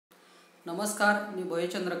नमस्कार, मी भोये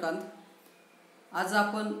चंद्रकांत। आज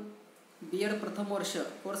आपण B.Ed. प्रथम वर्ष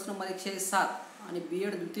कोर्स नंबर 107 आणि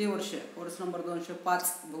B.Ed. द्वितीय वर्ष कोर्स नंबर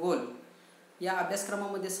 205 भूगोल या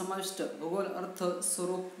अभ्यासक्रमामध्ये समाविष्ट भूगोल अर्थ,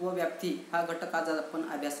 स्वरूप व व्याप्ती हा घटक आज आपण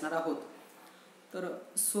अभ्यासणार आहोत। तर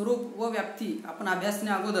स्वरूप व व्याप्ती आपण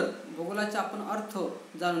अभ्यासण्या अगोदर भूगोलाचा आपण अर्थ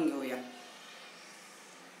जाणून घेऊया।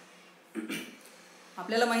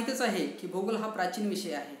 आपल्याला माहितीच आहे की भूगोल हा प्राचीन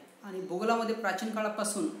विषय आहे आणि भूगोलामध्ये प्राचीन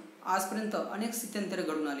काळापासून आजपर्यंत अनेक स्थित्यंतरे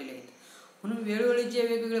घडून आलेली आहेत। म्हणून वेळोवेळी जे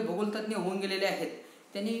वेगवेगळे भूगोलतज्ञ होऊन गेलेले आहेत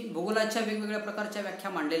त्यांनी भूगोलाच्या वेगवेगळ्या प्रकारच्या व्याख्या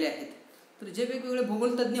मांडलेल्या आहेत। तर जे वेगवेगळे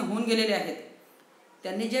भूगोलतज्ञ होऊन गेलेले आहेत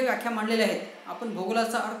त्यांनी जे व्याख्या मांडलेल्या आहेत, आपण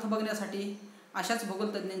भूगोलाचा अर्थ बघण्यासाठी अशाच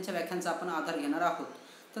भूगोलतज्ञांच्या व्याख्यांचा आपण आधार घेणार आहोत।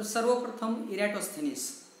 तर सर्वप्रथम इरॅटोस्थेनीस,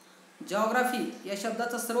 जिओग्राफी या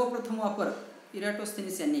शब्दाचा सर्वप्रथम वापर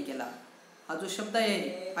इरॅटोस्थेनीस यांनी केला। हा जो शब्द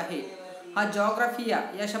आहे हा जिओग्राफिया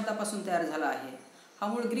या शब्दापासून तयार झाला आहे। हा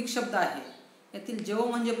मूळ ग्रीक शब्द आहे। यातील जिओ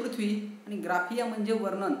म्हणजे पृथ्वी आणि ग्राफिया म्हणजे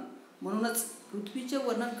वर्णन, म्हणूनच पृथ्वीचे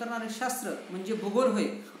वर्णन करणारे शास्त्र म्हणजे भूगोल होय,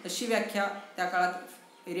 अशी व्याख्या त्या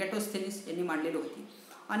काळात इरॅटोस्थेनीस यांनी मांडलेली होती।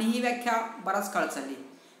 आणि ही व्याख्या बराच काळ चालली।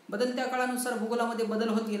 बदलत्या काळानुसार भूगोलामध्ये बदल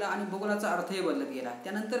होत गेला आणि भूगोलाचा अर्थही बदलत गेला।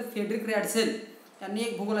 त्यानंतर फ्रेडरिक रॅडझेल यांनी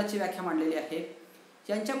एक भूगोलाची व्याख्या मांडलेली आहे।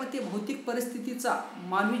 ज्यांच्या मते भौतिक परिस्थितीचा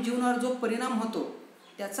मानवी जीवनावर जो परिणाम होतो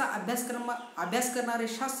त्याचा अभ्यास करणारे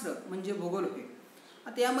शास्त्र म्हणजे भूगोल होय।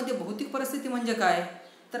 आता यामध्ये भौतिक परिस्थिती म्हणजे काय,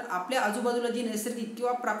 तर आपल्या आजूबाजूला जी नैसर्गिक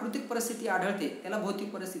किंवा प्राकृतिक परिस्थिती आढळते त्याला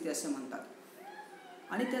भौतिक परिस्थिती असे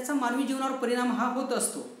म्हणतात आणि त्याचा मानवी जीवनावर परिणाम हा होत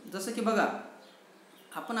असतो। जसं की बघा,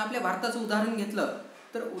 आपण आपल्या भारताचं उदाहरण घेतलं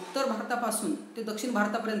तर उत्तर भारतापासून ते दक्षिण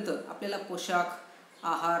भारतापर्यंत आपल्याला पोशाख,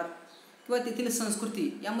 आहार किंवा तेथील संस्कृती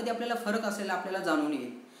यामध्ये आपल्याला फरक असलेला आपल्याला जाणून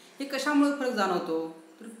येईल। हे कशामुळे फरक जाणवतो,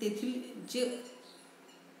 तर तेथील जे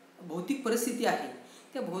भौतिक परिस्थिती आहे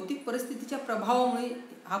त्या भौतिक परिस्थितीच्या प्रभावामुळे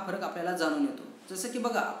हा फरक आपल्याला जाणून येतो। जसं की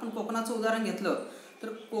बघा, आपण कोकणाचं उदाहरण घेतलं तर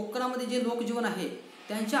कोकणामध्ये जे लोकजीवन आहे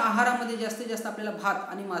त्यांच्या आहारामध्ये जास्तीत जास्त आपल्याला भात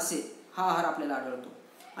आणि मासे हा आहार आपल्याला आढळतो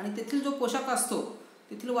आणि तेथील जो पोशाख असतो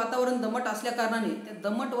तेथील वातावरण दमट असल्या कारणाने त्या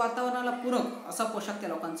दमट वातावरणाला पूरक असा पोशाख त्या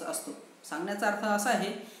लोकांचा असतो। सांगण्याचा अर्थ असा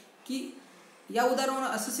आहे की या उदाहरणावरून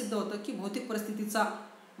असं सिद्ध होतं की भौतिक परिस्थितीचा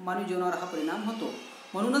मानवी जीवनावर हा परिणाम होतो।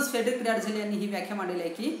 म्हणूनच फ्रेडरिक रॅडझेल यांनी ही व्याख्या मांडलेली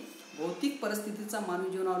आहे की भौतिक परिस्थितीचा मानवी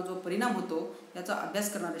जीवनावर जो परिणाम होतो याचा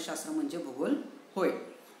अभ्यास करणारे शास्त्र म्हणजे भूगोल होय।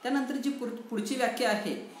 त्यानंतर जी पुढची व्याख्या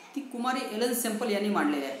आहे ती कुमारी एलन सेम्पल यांनी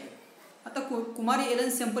मांडलेली आहे। आता कुमारी एलन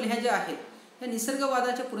सेम्पल ह्या ज्या आहेत ह्या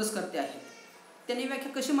निसर्गवादाच्या पुरस्कर्त्या आहेत। त्यांनी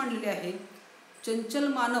व्याख्या कशी मांडलेली आहे, चंचल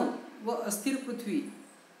मानव व अस्थिर पृथ्वी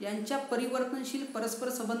यांच्या परिवर्तनशील परस्पर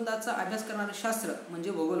संबंधाचा अभ्यास करणारे शास्त्र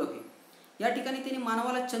म्हणजे भूगोल होय। या ठिकाणी त्यांनी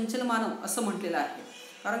मानवाला चंचल मानव असं म्हटलेलं आहे।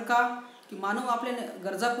 कारण का, की मानव आपल्या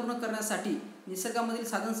गरजा पूर्ण करण्यासाठी निसर्गामधील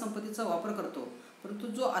साधन संपत्तीचा वापर करतो, परंतु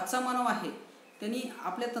जो आजचा मानव आहे त्यांनी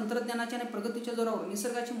आपल्या तंत्रज्ञानाच्या आणि प्रगतीच्या जोरावर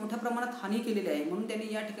निसर्गाची मोठ्या प्रमाणात हानी केलेली आहे। म्हणून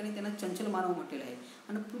त्यांनी या ठिकाणी त्यांना चंचल मानव म्हटलेलं आहे।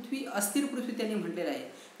 आणि पृथ्वी अस्थिर पृथ्वी त्यांनी म्हटलेलं आहे,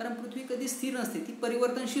 कारण पृथ्वी कधी स्थिर नसते, ती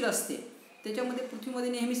परिवर्तनशील असते। त्याच्यामध्ये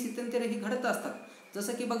पृथ्वीमध्ये नेहमी स्थित्यंतरे ही घडत असतात।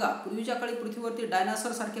 जसं की बघा, पूर्वीच्या काळी पृथ्वीवरती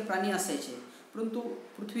डायनासॉर सारखे प्राणी असायचे, परंतु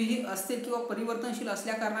पृथ्वी ही अस्थिर किंवा परिवर्तनशील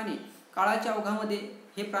असल्या कारणाने काळाच्या ओघामध्ये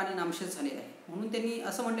हे प्राणी नामशेष झालेले आहे। म्हणून त्यांनी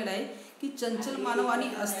असं म्हटलेलं आहे की चंचल मानव आणि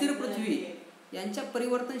अस्थिर पृथ्वी यांच्या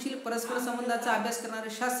परिवर्तनशील परस्पर संबंधाचा अभ्यास करणारे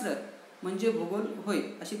शास्त्र म्हणजे भूगोल होय,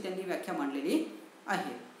 अशी त्यांनी व्याख्या मांडलेली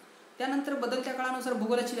आहे। त्यानंतर बदलत्या काळानुसार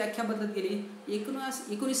भूगोलाची व्याख्या बदलत गेली।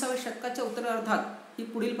 19व्या शतकाच्या उत्तरार्धात ही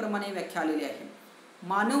पुढील प्रमाणे व्याख्या आलेली आहे,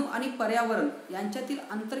 मानव आणि पर्यावरण यांच्यातील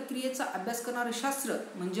आंतरक्रियेचा अभ्यास करणारे शास्त्र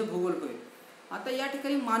म्हणजे भूगोल होय। आता या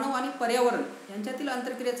ठिकाणी मानव आणि पर्यावरण यांच्यातील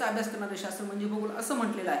आंतरक्रियेचा अभ्यास करणारे शास्त्र म्हणजे भूगोल असं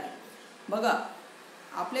म्हटलेलं आहे। बघा,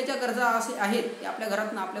 आपल्या ज्या गरजा असे आहेत ते आपल्या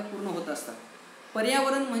घरातून आपल्या पूर्ण होत असतात।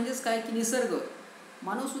 पर्यावरण म्हणजेच काय, की निसर्ग।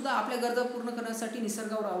 मानवसुद्धा आपल्या गरजा पूर्ण करण्यासाठी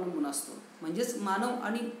निसर्गावर अवलंबून असतो। म्हणजेच मानव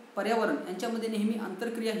आणि पर्यावरण यांच्यामध्ये नेहमी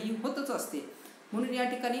आंतरक्रिया ही होतच असते। म्हणून या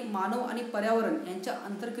ठिकाणी मानव आणि पर्यावरण यांच्या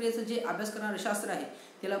आंतरक्रियेचं जे अभ्यास करणारे शास्त्र आहे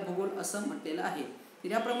त्याला भूगोल असं म्हटलेलं आहे।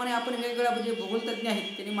 तर याप्रमाणे आपण वेगवेगळ्या जे भूगोलतज्ञ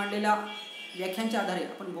आहेत त्यांनी मांडलेल्या व्याख्यांच्या आधारे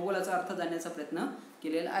आपण भूगोलाचा अर्थ जाणण्याचा प्रयत्न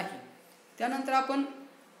केलेला आहे। त्यानंतर आपण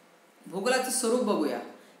भूगोलाचं स्वरूप बघूया।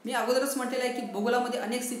 मी अगोदरच म्हटलेलं आहे की भूगोलामध्ये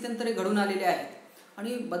अनेक स्थित्यंतरे घडून आलेले आहेत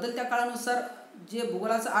आणि बदलत्या काळानुसार जे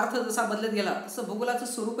भूगोलाचा अर्थ जसा बदलत गेला तसं भूगोलाचं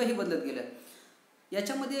स्वरूपही बदलत गेलं।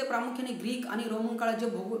 याच्यामध्ये प्रामुख्याने ग्रीक आणि रोमन काळात जे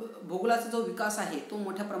भूगोलाचा जो विकास आहे तो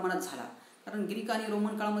मोठ्या प्रमाणात झाला। कारण ग्रीक आणि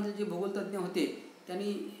रोमन काळामध्ये जे भूगोलतज्ञ होते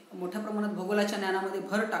त्यांनी मोठ्या प्रमाणात भूगोलाच्या ज्ञानामध्ये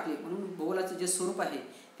भर टाकली, म्हणून भूगोलाचं जे स्वरूप आहे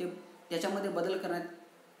ते त्याच्यामध्ये बदल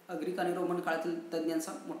करण्यात ग्रीक आणि रोमन काळातील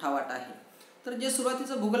तज्ज्ञांचा मोठा वाटा आहे। तर जे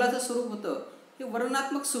सुरुवातीचं भूगोलाचं स्वरूप होतं हे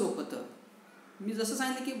वर्णनात्मक स्वरूप होतं। मी जसं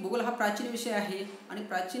सांगितलं की भूगोल हा प्राचीन विषय आहे आणि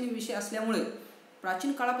प्राचीन विषय असल्यामुळे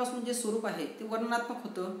प्राचीन काळापासून जे स्वरूप आहे ते वर्णनात्मक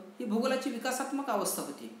होतं. ही भूगोलाची विकासात्मक अवस्था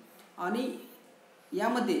होती आणि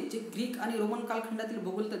यामध्ये जे ग्रीक आणि रोमन कालखंडातील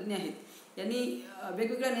भूगोलतज्ञ आहेत यांनी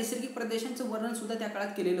वेगवेगळ्या नैसर्गिक प्रदेशांचं वर्णनसुद्धा त्या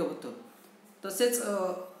काळात केलेलं होतं. तसेच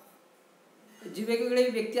जी वेगवेगळे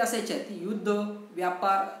व्यक्ती असायच्या ती युद्ध,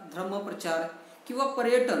 व्यापार, धर्मप्रचार किंवा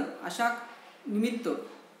पर्यटन अशा निमित्त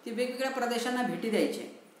ते वेगवेगळ्या प्रदेशांना भेटी द्यायचे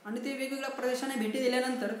आणि ते वेगवेगळ्या प्रदेशांना भेटी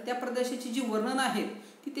दिल्यानंतर त्या प्रदेशाची जी वर्णनं आहेत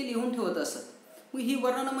ती ते लिहून ठेवत असत. मग ही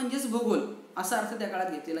वर्णनं म्हणजेच भूगोल असा अर्थ त्या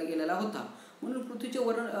काळात घेतला गेलेला होता. म्हणून पृथ्वीचे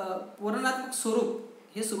वर्णनात्मक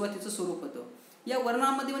स्वरूप हे सुरुवातीचं स्वरूप होतं. या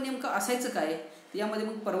वर्णनामध्ये मग नेमकं असायचं काय? यामध्ये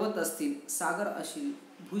मग पर्वत असतील, सागर असतील,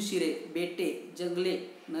 भूशिरे, बेटे, जंगले,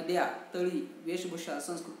 नद्या, तळी, वेशभूषा,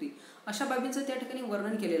 संस्कृती अशा बाबींचं त्या ठिकाणी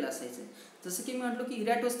वर्णन केलेलं असायचं. जसं की मी म्हटलो की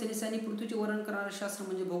इरॅटोस्थेनिस यांनी पृथ्वीचे वर्णन करणारं शास्त्र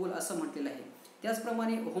म्हणजे भूगोल असं म्हटलेलं आहे.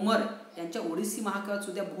 त्याचप्रमाणे होमर यांच्या ओडिसी महाकाव्यात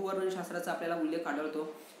सुद्धा भूवर्णनशास्त्राचा आपल्याला उल्लेख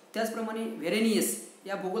आढळतो. त्याचप्रमाणे व्हेरेनियस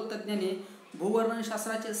या भूगोलतज्ञाने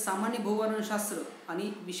भूवर्णनशास्त्राचे सामान्य भूवर्णनशास्त्र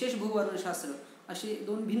आणि विशेष भूवर्णनशास्त्र असे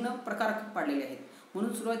 2 भिन्न प्रकार पाडलेले आहेत.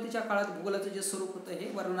 म्हणून सुरुवातीच्या काळात भूगोलाचं जे स्वरूप होतं हे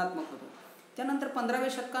वर्णनात्मक होतं. त्यानंतर 15व्या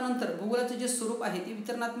शतकानंतर भूगोलाचं जे स्वरूप आहे ते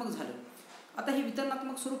वितरणात्मक झालं. आता हे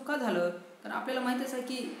वितरणात्मक स्वरूप का झालं? कारण आपल्याला माहितीच आहे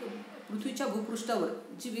की पृथ्वीच्या भूपृष्ठावर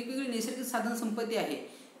जी वेगवेगळी नैसर्गिक साधनसंपत्ती आहे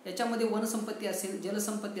याच्यामध्ये वनसंपत्ती असेल,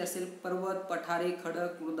 जलसंपत्ती असेल, पर्वत, पठारे,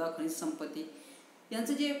 खडक, मृदा, खनिज संपत्ती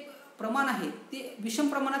यांचं जे प्रमाण आहे ते विषम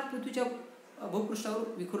प्रमाणात पृथ्वीच्या भूपृष्ठावर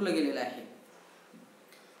विखुरलं गेलेलं आहे.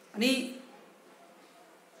 आणि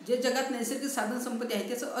जे जगात नैसर्गिक साधनसंपत्ती आहे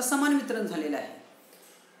त्याचं असमान वितरण झालेलं आहे.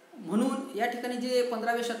 म्हणून या ठिकाणी जे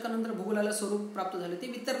 15व्या शतकानंतर भूगोलाला स्वरूप प्राप्त झाले ते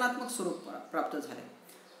वितरणात्मक स्वरूप प्राप्त झाले.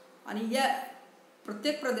 आणि या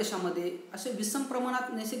प्रत्येक प्रदेशामध्ये असे विषम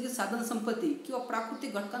प्रमाणात नैसर्गिक साधनसंपत्ती किंवा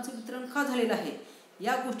प्राकृतिक घटकांचं वितरण का झालेलं आहे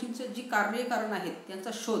या गोष्टींचं जी कारण आहेत त्यांचा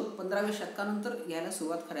शोध 15व्या शतकानंतर घ्यायला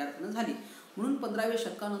सुरुवात खऱ्या अर्थानं झाली. म्हणून 15व्या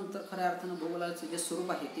शतकानंतर खऱ्या अर्थानं भूगोलाचं जे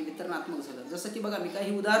स्वरूप आहे ते वितरणात्मक झालं. जसं की बघा मी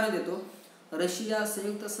काही उदाहरणं देतो. रशिया,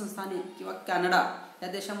 संयुक्त संस्थाने किंवा कॅनडा या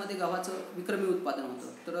देशामध्ये गव्हाचं विक्रमी उत्पादन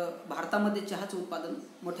होतं. तर भारतामध्ये चहाचं उत्पादन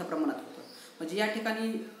मोठ्या प्रमाणात होतं. म्हणजे या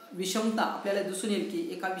ठिकाणी विषमता आपल्याला दिसून येईल की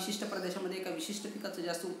एका विशिष्ट प्रदेशामध्ये एका विशिष्ट पिकाचं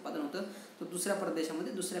जास्त उत्पादन होतं तर दुसऱ्या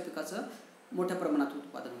प्रदेशामध्ये दुसऱ्या पिकाचं मोठ्या प्रमाणात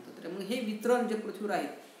उत्पादन होतं. तर मग हे वितरण जे पृथ्वीवर आहे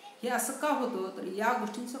हे असं का होतं? तर या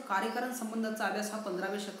गोष्टींचं कार्यकारण संबंधाचा अभ्यास हा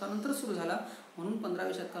 15व्या शतकानंतर सुरू झाला. म्हणून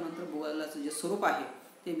 15व्या शतकानंतर भूगोलाचं जे स्वरूप आहे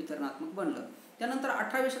ते वितरणात्मक बनलं. त्यानंतर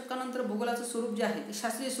 18व्या शतकानंतर भूगोलाचं स्वरूप जे आहे ते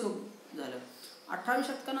शास्त्रीय स्वरूप झालं. 18व्या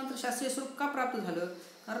शतकानंतर शास्त्रीय स्वरूप का प्राप्त झालं?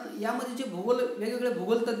 कारण यामध्ये जे वेगवेगळे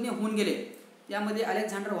भूगोलतज्ञ होऊन गेले त्यामध्ये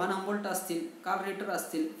अलेक्झांडर व्हान हम्बोल्ट असतील, कार्ल रिटर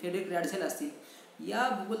असतील, फ्रेडरिक रॅडझेल असतील या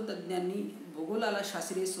भूगोलतज्ञांनी भूगोलाला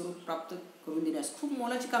शास्त्रीय स्वरूप प्राप्त करून देण्यास खूप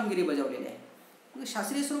मोलाची कामगिरी बजावलेली आहे. मग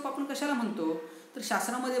शास्त्रीय स्वरूप आपण कशाला म्हणतो? तर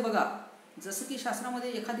शास्त्रामध्ये बघा जसं की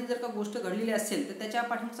शास्त्रामध्ये एखादी जर का गोष्ट घडलेली असेल तर त्याच्या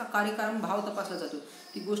पाठीमागचा कार्यकारण भाव तपासला जातो.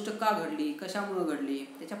 ती गोष्ट का घडली, कशामुळे घडली,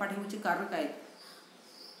 त्याच्या पाठीमागची कारणं काय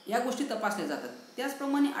आहेत या गोष्टी तपासल्या जातात.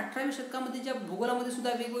 त्याचप्रमाणे 18व्या शतकामध्ये ज्या भूगोलामध्ये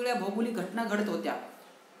सुद्धा वेगवेगळ्या भौगोलिक घटना घडत होत्या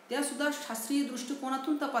त्यासुद्धा शास्त्रीय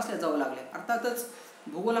दृष्टिकोनातून तपासल्या जाऊ लागल्या. अर्थातच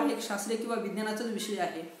भूगोल हा एक शास्त्रीय किंवा विज्ञानाचाच विषय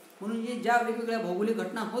आहे. म्हणून ज्या वेगवेगळ्या भौगोलिक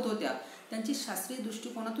घटना होत होत्या त्यांची शास्त्रीय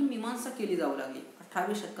दृष्टिकोनातून मीमांसा केली जाऊ लागली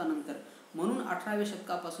 18व्या शतकानंतर. म्हणून 18व्या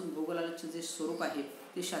शतकापासून भूगोलाचे जे स्वरूप आहे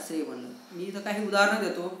ते शास्त्रीय बनलं. मी इथं काही उदाहरणं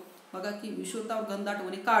देतो. बघा की विषुवतावर घनदाट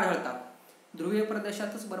वने का आढळतात, ध्रुवीय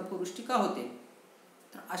प्रदेशातच बर्फवृष्टी का होते.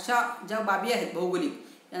 तर अशा ज्या बाबी आहेत भौगोलिक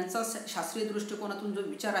यांचा शास्त्रीय दृष्टिकोनातून जो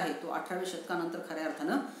विचार आहे तो 18व्या शतकानंतर खऱ्या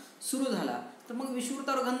अर्थानं सुरू झाला. तर मग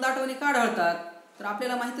विषुवतावर घनदाट वने का आढळतात? तर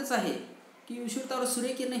आपल्याला माहीतच आहे की विषुवतावर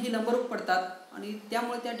सूर्यकिरणं ही लंबरूप पडतात आणि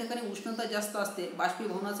त्यामुळे त्या ठिकाणी उष्णता जास्त असते,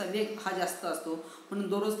 बाष्पीभवनाचा वेग हा जास्त असतो. म्हणून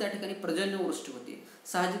दररोज त्या ठिकाणी पर्जन्यवृष्टी होते.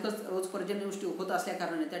 साहजिकच रोज पर्जन्यवृष्टी होत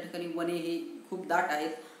असल्याकारणाने त्या ठिकाणी वने ही खूप दाट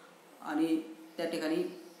आहेत आणि त्या ठिकाणी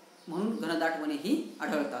म्हणून घनदाट वने ही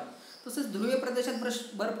आढळतात. तसेच ध्रुवीय प्रदेशात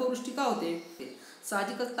बर्फवृष्टी का होते?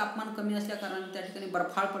 साहजिकच तापमान कमी असल्याकारणाने त्या ठिकाणी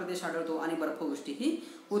बर्फाळ प्रदेश आढळतो आणि बर्फवृष्टी ही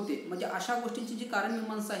होते. म्हणजे अशा गोष्टींची जी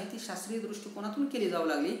कारणमीमांसा आहे ती शास्त्रीय दृष्टिकोनातून केली जाऊ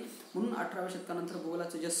लागली. म्हणून 18व्या शतकानंतर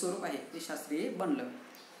भूगोलाचं जे स्वरूप आहे ते शास्त्रीय बनलं.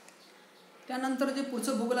 त्यानंतर जे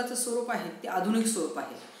पुढचं भूगोलाचं स्वरूप आहे ते आधुनिक स्वरूप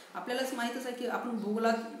आहे. आपल्यालाच माहीतच आहे की आपण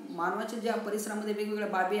भूगोलात मानवाच्या ज्या परिसरामध्ये वेगवेगळ्या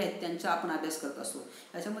बाबी आहेत त्यांचा आपण अभ्यास करत असतो.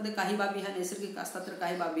 याच्यामध्ये काही बाबी ह्या नैसर्गिक असतात तर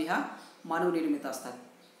काही बाबी ह्या मानवनिर्मित असतात.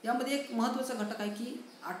 यामध्ये एक महत्त्वाचा घटक आहे की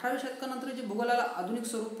 18व्या शतकानंतर जे भूगोलाला आधुनिक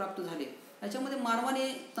स्वरूप प्राप्त झाले याच्यामध्ये मानवाने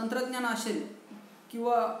तंत्रज्ञान असेल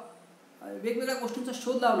किंवा वेगवेगळ्या गोष्टींचा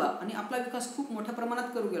शोध लावला आणि आपला विकास खूप मोठ्या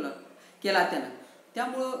प्रमाणात केला त्यानं.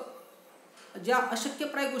 त्यामुळं ज्या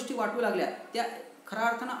अशक्यप्राय गोष्टी वाटू लागल्या त्या खऱ्या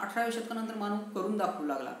अर्थानं 18व्या शतकानंतर मानव करून दाखवू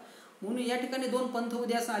लागला. म्हणून या ठिकाणी दोन पंथ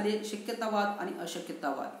उदयास आले, शक्यतावाद आणि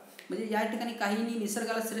अशक्यतावाद. म्हणजे या ठिकाणी काहींनी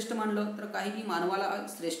निसर्गाला श्रेष्ठ मानलं तर काहींनी मानवाला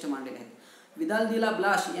श्रेष्ठ मानलेले आहेत. विदाल दिला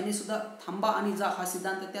ब्लाश यांनी सुद्धा थांबा आणि जा हा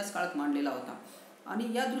सिद्धांत त्याच काळात मांडलेला होता. आणि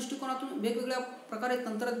या दृष्टिकोनातून वेगवेगळ्या प्रकारे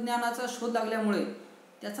तंत्रज्ञानाचा शोध लागल्यामुळे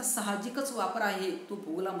त्याचा साहजिकच वापर आहे तो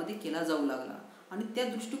भूगोलामध्ये केला जाऊ लागला. आणि त्या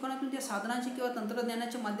दृष्टिकोनातून त्या साधनांची किंवा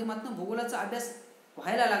तंत्रज्ञानाच्या माध्यमातून भूगोलाचा अभ्यास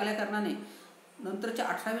व्हायला लागल्या कारणाने नंतरच्या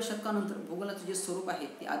 18व्या शतकानंतर भूगोलाचं जे स्वरूप आहे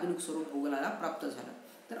ते आधुनिक स्वरूप भूगोलाला प्राप्त झालं.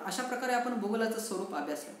 तर अशा प्रकारे आपण भूगोलाचं स्वरूप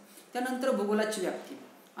अभ्यासलं. त्यानंतर भूगोलाची व्याप्ती.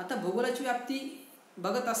 आता भूगोलाची व्याप्ती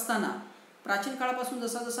बघत असताना प्राचीन काळापासून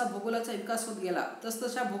जसा जसा भूगोलाचा विकास होत गेला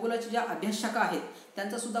तसतशा भूगोलाच्या ज्या अभ्यासशाखा आहेत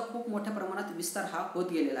त्यांचासुद्धा खूप मोठ्या प्रमाणात विस्तार हा होत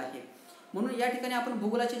गेलेला आहे. म्हणून या ठिकाणी आपण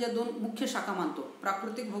भूगोलाच्या ज्या दोन मुख्य शाखा मानतो,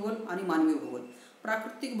 प्राकृतिक भूगोल आणि मानवी भूगोल.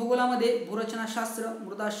 प्राकृतिक भूगोलामध्ये भूरचनाशास्त्र,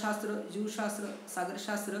 मृदाशास्त्र, जीवशास्त्र,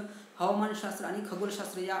 सागरशास्त्र, हवामानशास्त्र आणि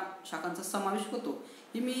खगोलशास्त्र या शाखांचा समावेश होतो.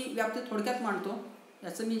 ही मी व्याप्ती थोडक्यात मांडतो,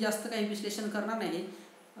 याचं मी जास्त काही विश्लेषण करणार नाही.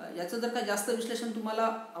 याचं जर का जास्त विश्लेषण तुम्हाला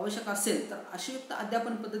आवश्यक असेल तर अशीयुक्त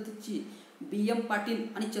अध्यापन पद्धतीची B.M. पाटील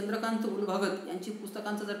आणि चंद्रकांत उलभगत यांची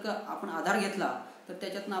पुस्तकांचा जर का आपण आधार घेतला तर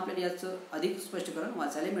त्याच्यातनं आपल्याला याचं अधिक स्पष्टीकरण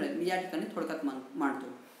वाचायला मिळेल. मी या ठिकाणी थोडक्यात मांडतो.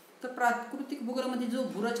 तर प्राकृतिक भूगोलामध्ये जो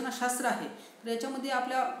भूरचनाशास्त्र आहे तर याच्यामध्ये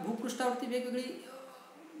आपल्या भूपृष्ठावरती वेगवेगळी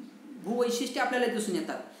भूवैशिष्ट्ये आपल्याला दिसून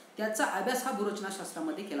येतात. त्याचा अभ्यास हा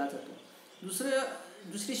भूरचनाशास्त्रामध्ये केला जातो.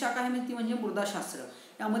 दुसरी शाखा आहे ती म्हणजे मृदाशास्त्र.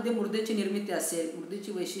 यामध्ये मृदेची निर्मिती असेल,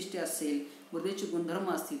 मृदेची वैशिष्ट्ये असेल, मृदेचे गुणधर्म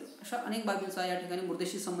असतील, अशा अनेक बाबींचा या ठिकाणी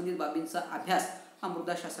मृदेशी संबंधित बाबींचा अभ्यास हा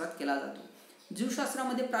मृदाशास्त्रात केला जातो.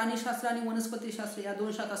 जीवशास्त्रामध्ये प्राणीशास्त्र आणि वनस्पतीशास्त्र या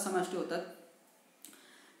दोन शाखा समाविष्ट होतात.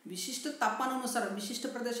 विशिष्ट तापमानानुसार विशिष्ट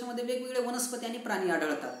प्रदेशामध्ये वेगवेगळे वनस्पती आणि प्राणी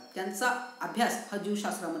आढळतात. त्यांचा अभ्यास हा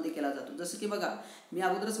जीवशास्त्रामध्ये केला जातो. जसं की बघा, मी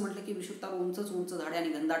अगोदरच म्हटलं की विश्वतावर उंच झाडे आणि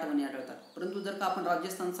घनदाट वने आढळतात. परंतु जर का आपण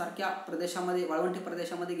राजस्थानसारख्या प्रदेशामध्ये, वाळवंटी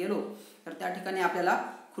प्रदेशामध्ये गेलो तर त्या ठिकाणी आपल्याला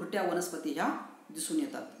खुरट्या वनस्पती ह्या दिसून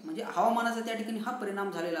येतात. म्हणजे हवामानाचा त्या ठिकाणी हा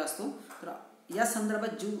परिणाम झालेला असतो. तर या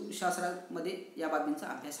संदर्भात जीवशास्त्रामध्ये या बाबींचा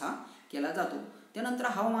अभ्यास हा केला जातो. त्यानंतर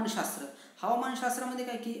हवामानशास्त्र. हवामानशास्त्रामध्ये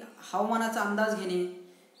काय की हवामानाचा अंदाज घेणे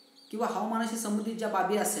किंवा हवामानाशी संबंधित ज्या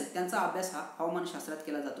बाबी असेल त्यांचा अभ्यास हा हवामानशास्त्रात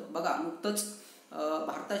केला जातो. बघा, नुकतंच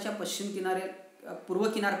भारताच्या पूर्व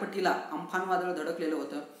किनारपट्टीला अम्फान वादळ धडकलेलं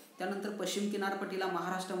होतं. त्यानंतर पश्चिम किनारपट्टीला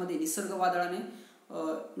महाराष्ट्रामध्ये निसर्ग वादळाने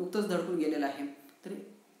नुकतंच धडकून गेलेलं आहे. तर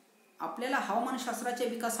आपल्याला हवामानशास्त्राच्या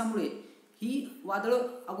विकासामुळे ही वादळं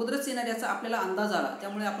अगोदरच येणार याचा आपल्याला अंदाज आला.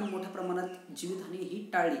 त्यामुळे आपण मोठ्या प्रमाणात जीवितहानी ही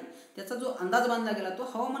टाळली. त्याचा जो अंदाज बांधला गेला तो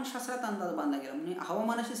हवामानशास्त्रात अंदाज बांधला गेला. म्हणजे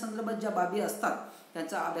हवामानाशी संदर्भात ज्या बाबी असतात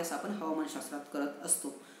त्यांचा अभ्यास आपण हवामानशास्त्रात करत असतो.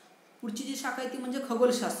 पुढची जी शाखा आहे ती म्हणजे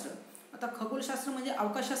खगोलशास्त्र. आता खगोलशास्त्र म्हणजे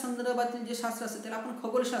अवकाशासंदर्भातील जे शास्त्र असतं त्याला आपण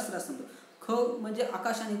खगोलशास्त्र असं म्हणतो. ख म्हणजे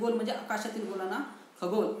आकाश आणि गोल म्हणजे आकाशातील गोलांना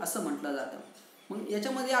खगोल असं म्हटलं जातं. मग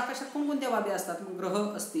याच्यामध्ये आकाशात कोणकोणत्या बाबी असतात? मग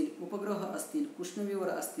ग्रह असतील, उपग्रह असतील, कृष्णविवर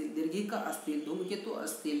असतील, दीर्घिका असतील, धूमकेतू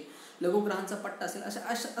असतील, लघुग्रहांचा पट्टा असेल,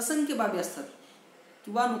 अशा असंख्य बाबी असतात.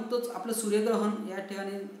 किंवा नुकतंच आपलं सूर्यग्रहण या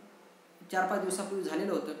ठिकाणी 4-5 दिवसापूर्वी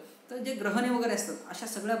झालेलं होतं. तर जे ग्रहणे वगैरे असतात अशा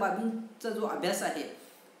सगळ्या बाबींचा जो अभ्यास आहे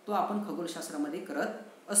तो आपण खगोलशास्त्रामध्ये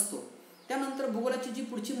करत असतो. त्यानंतर भूगोलाची जी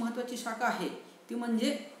पुढची महत्त्वाची शाखा आहे ती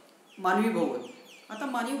म्हणजे मानवी भूगोल. आता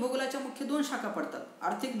मानवी भूगोलाच्या मुख्य 2 शाखा पडतात,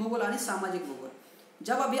 आर्थिक भूगोल आणि सामाजिक भूगोल.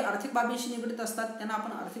 ज्या बाबी आर्थिक बाबींशी निगडीत असतात त्यांना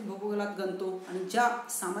आपण आर्थिक भूगोलात गणतो आणि ज्या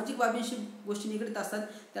सामाजिक बाबींशी गोष्टी निगडीत असतात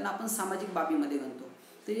त्यांना आपण सामाजिक बाबीमध्ये गणतो.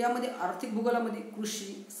 तर यामध्ये आर्थिक भूगोलामध्ये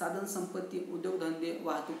कृषी, साधन संपत्ती, उद्योगधंदे,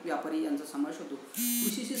 वाहतूक, व्यापारी यांचा समावेश होतो.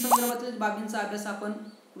 कृषीशी संदर्भातील बाबींचा अभ्यास आपण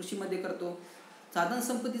कृषीमध्ये करतो. साधन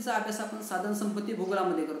संपत्तीचा अभ्यास आपण साधन संपत्ती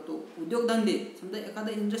भूगोलामध्ये करतो. उद्योगधंदे, समजा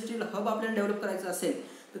एखादा इंडस्ट्रियल हब आपल्याला डेव्हलप करायचं असेल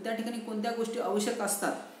तर त्या ठिकाणी कोणत्या गोष्टी आवश्यक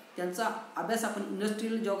असतात त्यांचा अभ्यास आपण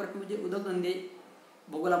इंडस्ट्रियल जिओग्राफी म्हणजे उद्योगधंदे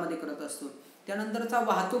भूगोलामध्ये करत असतो. त्यानंतरचा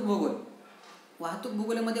वाहतूक भूगोल. वाहतूक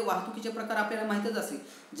भूगोलामध्ये वाहतुकीचे प्रकार आपल्याला माहीतच असेल.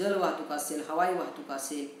 जल वाहतूक असेल, हवाई वाहतूक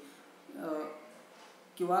असेल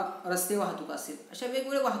किंवा रस्ते वाहतूक असेल, अशा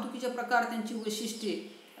वेगवेगळे वाहतुकीचे प्रकार, त्यांची वैशिष्ट्ये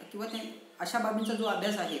किंवा अशा बाबींचा जो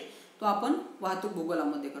अभ्यास आहे तो आपण वाहतूक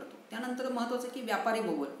भूगोलामध्ये करतो. त्यानंतर महत्त्वाचं की व्यापारी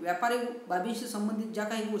भूगोल. व्यापारी बाबींशी संबंधित ज्या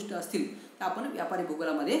काही गोष्टी असतील त्या आपण व्यापारी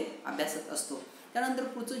भूगोलामध्ये अभ्यासत असतो. त्यानंतर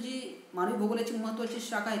पुढचं जी मानवी भूगोलाची महत्त्वाची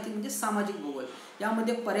शाखा आहे ती म्हणजे सामाजिक भूगोल.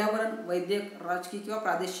 यामध्ये पर्यावरण, वैद्यक, राजकीय किंवा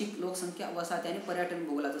प्रादेशिक, लोकसंख्या, वसाहती आणि पर्यटन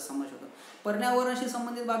भूगोलाचा समावेश होतो. पर्यावरणाशी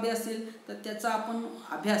संबंधित बाबी असतील तर त्याचा आपण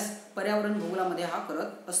अभ्यास पर्यावरण भूगोलामध्ये हा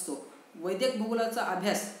करत असतो. वैद्यक भूगोलाचा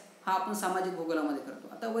अभ्यास हा आपण सामाजिक भूगोलामध्ये करतो.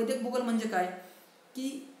 आता वैद्यक भूगोल म्हणजे काय की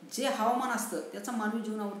जे हवामान असतं त्याचा मानवी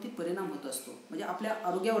जीवनावरती परिणाम होत असतो, म्हणजे आपल्या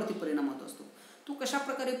आरोग्यावरती परिणाम होत असतो. तो कशा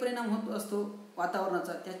प्रकारे परिणाम होत असतो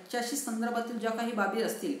वातावरणाचा, त्याच्याशी संदर्भातील ज्या काही बाबी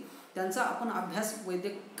असतील त्यांचा आपण अभ्यास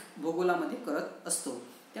वैद्यक भूगोलामध्ये करत असतो.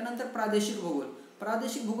 त्यानंतर प्रादेशिक भूगोल.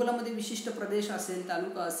 प्रादेशिक भूगोलामध्ये विशिष्ट प्रदेश असेल,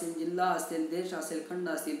 तालुका असेल, जिल्हा असेल, देश असेल, खंड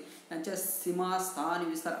असतील, यांच्या सीमा, स्थान,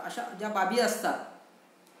 विस्तार अशा ज्या बाबी असतात,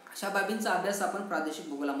 अशा बाबींचा अभ्यास आपण प्रादेशिक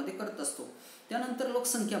भूगोलामध्ये करत असतो. त्यानंतर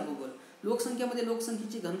लोकसंख्या भूगोल. लोकसंख्येमध्ये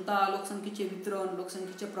लोकसंख्येची घनता, लोकसंख्येचे वितरण,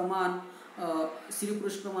 लोकसंख्येचे प्रमाण, स्त्री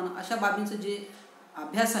पुरुष प्रमाण अशा बाबींचं जे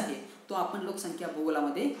अभ्यास आहे तो आपण लोकसंख्या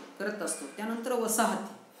भूगोलामध्ये करत असतो. त्यानंतर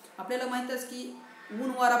वसाहती. आपल्याला माहीतच की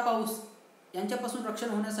ऊन, वारा, पाऊस यांच्यापासून रक्षण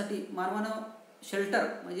होण्यासाठी मानवानं शेल्टर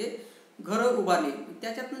म्हणजे घरं उभारली.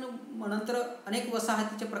 त्याच्यातनं नंतर अनेक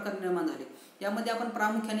वसाहतीचे प्रकार निर्माण झाले. यामध्ये आपण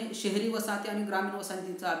प्रामुख्याने शहरी वसाहती आणि ग्रामीण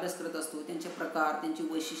वसाहतींचा अभ्यास करत असतो. त्यांचे प्रकार, त्यांची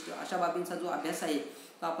वैशिष्ट्य अशा बाबींचा जो अभ्यास आहे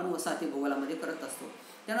तो आपण वसाहती भूगोलामध्ये करत असतो.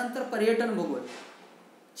 त्यानंतर पर्यटन भूगोल.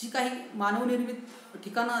 जी काही मानवनिर्मित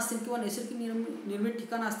ठिकाणं असतील किंवा नैसर्गिक निर्मित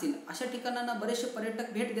ठिकाणं असतील अशा ठिकाणांना बरेचसे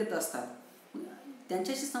पर्यटक भेट देत असतात.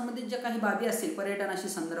 त्यांच्याशी संबंधित ज्या काही बाबी असतील पर्यटनाशी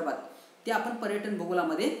संदर्भात ते आपण पर्यटन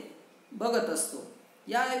भूगोलामध्ये बघत असतो.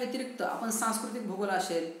 या व्यतिरिक्त आपण सांस्कृतिक भूगोल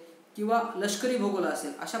असेल किंवा लष्करी भूगोल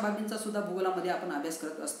असेल अशा बाबींचा सुद्धा भूगोलामध्ये आपण अभ्यास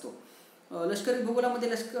करत असतो. लष्करी भूगोलामध्ये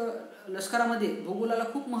लष्करामध्ये भूगोलाला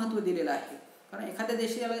खूप महत्त्व दिलेलं आहे. कारण एखाद्या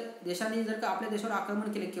देशाने जर का आपल्या देशावर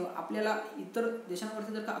आक्रमण केले किंवा आपल्याला इतर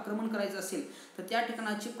देशांवरती जर का आक्रमण करायचं असेल तर त्या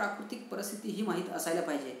ठिकाणाची प्राकृतिक परिस्थिती ही माहीत असायला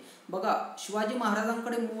पाहिजे. बघा, शिवाजी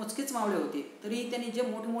महाराजांकडे मोजकेच मावळे होते तरीही त्यांनी जे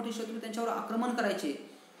मोठे मोठे शत्रू त्यांच्यावर आक्रमण करायचे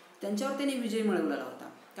त्यांच्यावर त्यांनी विजय मिळवलेला होता.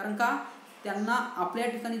 कारण का, त्यांना आपल्या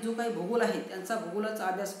ठिकाणी जो काही भूगोल आहे त्यांचा भूगोलाचा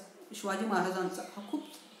अभ्यास शिवाजी महाराजांचा हा खूप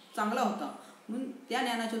चांगला होता. म्हणून त्या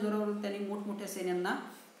ज्ञानाच्या जोरावर त्यांनी मोठमोठ्या सैन्यांना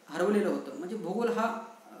हरवलेलं होतं. म्हणजे भूगोल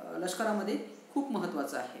हा लष्करामध्ये खूप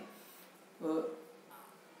महत्त्वाचा आहे.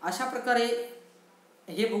 अशा प्रकारे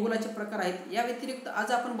हे भूगोलाचे प्रकार आहेत. या व्यतिरिक्त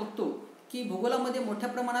आज आपण बघतो की भूगोलामध्ये मोठ्या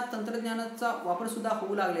प्रमाणात तंत्रज्ञानाचा वापरसुद्धा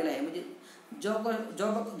होऊ लागलेला आहे. म्हणजे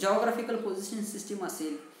जॉग्राफिकल पोझिशन सिस्टीम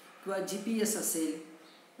असेल किंवा GPS असेल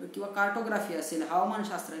किंवा कार्टोग्राफी असेल,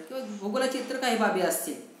 हवामानशास्त्र किंवा भूगोलाची इतर काही बाबी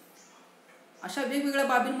असतील, अशा वेगवेगळ्या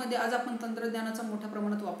बाबींमध्ये आज आपण तंत्रज्ञानाचा मोठ्या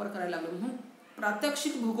प्रमाणात वापर करायला लागलो. म्हणून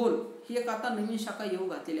प्रात्यक्षिक भूगोल ही एक आता नवीन शाखा येऊ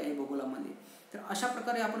घातलेली आहे भूगोलामध्ये. तर अशा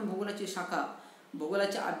प्रकारे आपण भूगोलाची शाखा,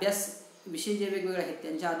 भूगोलाचे अभ्यास विषय जे वेगवेगळे आहेत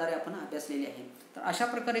त्यांच्या आधारे आपण अभ्यासलेले आहे. तर अशा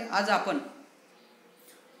प्रकारे आज आपण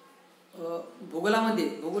भूगोलामध्ये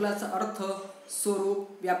भूगोलाचा अर्थ, स्वरूप,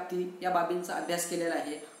 व्याप्ती या बाबींचा अभ्यास केलेला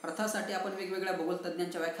आहे. अर्थासाठी आपण वेगवेगळ्या भूगोल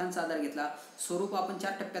तज्ज्ञांच्या व्याख्यांचा आधार घेतला. स्वरूप आपण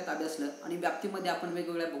 4 टप्प्यात अभ्यासलं आणि व्याप्तीमध्ये आपण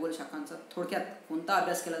वेगवेगळ्या भूगोल शाखांचा थोडक्यात कोणता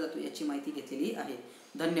अभ्यास केला जातो याची माहिती घेतलेली आहे.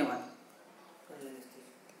 धन्यवाद.